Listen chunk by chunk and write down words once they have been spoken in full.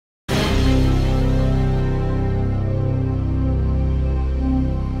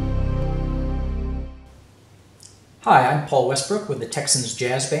Hi, I'm Paul Westbrook with the Texins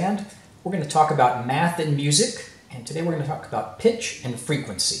Jazz Band. We're going to talk about math and music, and today we're going to talk about pitch and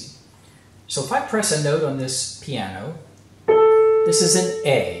frequency. So if I press a note on this piano, this is an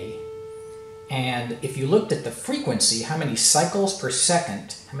A, and if you looked at the frequency, how many cycles per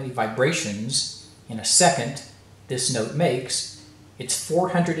second, how many vibrations in a second this note makes, it's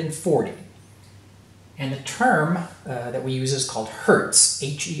 440. And the term that we use is called Hertz,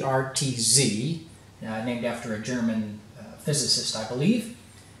 H-E-R-T-Z, named after a German physicist, I believe.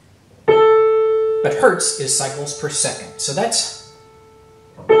 But Hertz is cycles per second. So that's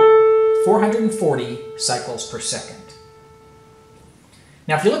 440 cycles per second.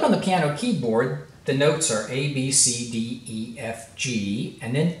 Now, if you look on the piano keyboard, the notes are A, B, C, D, E, F, G,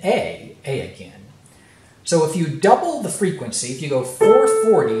 and then A again. So if you double the frequency, if you go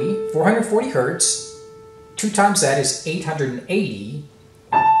 440 Hertz, 2 times that is 880,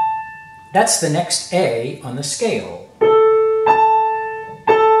 that's the next A on the scale.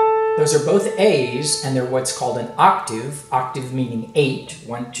 Those are both A's, and they're what's called an octave. Octave meaning 8.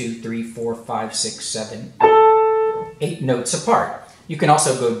 1, 2, 3, 4, 5, 6, 7, 8 notes apart. You can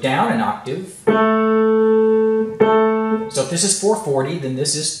also go down an octave. So if this is 440, then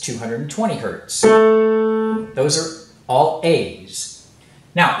this is 220 Hertz. Those are all A's.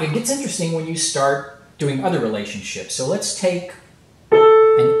 Now, it gets interesting when you start doing other relationships. So let's take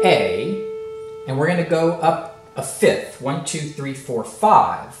an A, and we're going to go up a fifth. 1, 2, 3, 4,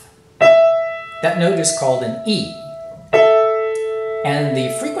 5. That note is called an E. And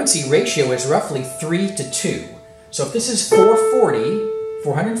the frequency ratio is roughly 3 to 2. So if this is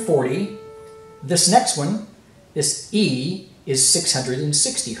 440, this next one, this E, is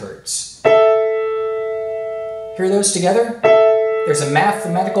 660 Hertz. Hear those together? There's a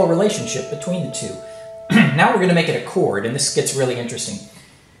mathematical relationship between the two. Now we're going to make it a chord, and this gets really interesting.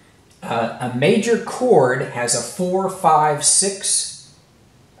 A major chord has a 4-5-6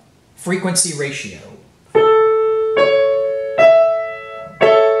 frequency ratio.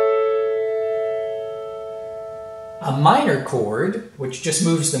 A minor chord, which just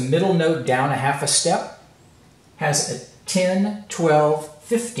moves the middle note down a half a step, has a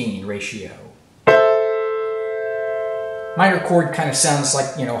 10-12-15 ratio. Minor chord kind of sounds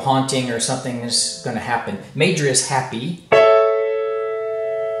like, haunting or something is going to happen. Major is happy.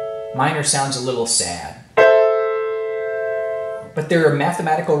 Minor sounds a little sad. But there are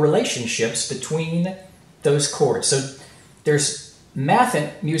mathematical relationships between those chords. So there's math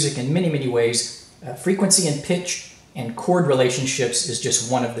and music in many, many ways. Frequency and pitch and chord relationships is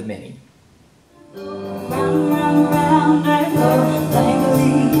just one of the many. Round, round, round, I go like a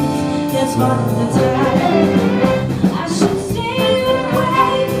leaf. That's what the time.